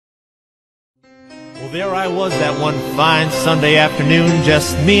There I was that one fine Sunday afternoon,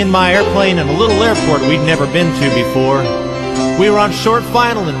 just me and my airplane in a little airport we'd never been to before. We were on short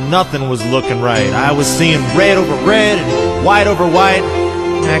final and nothing was looking right. I was seeing red over red and white over white.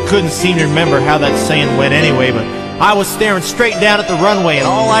 And I couldn't seem to remember how that saying went anyway, but I was staring straight down at the runway, and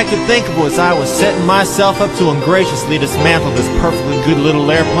all I could think of was I was setting myself up to ungraciously dismantle this perfectly good little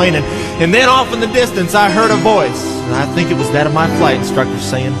airplane, and then off in the distance I heard a voice, and I think it was that of my flight instructor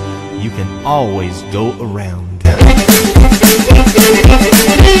saying, "You can always go around." You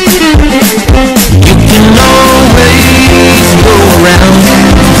can always go around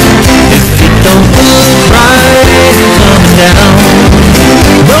if you don't look right coming down.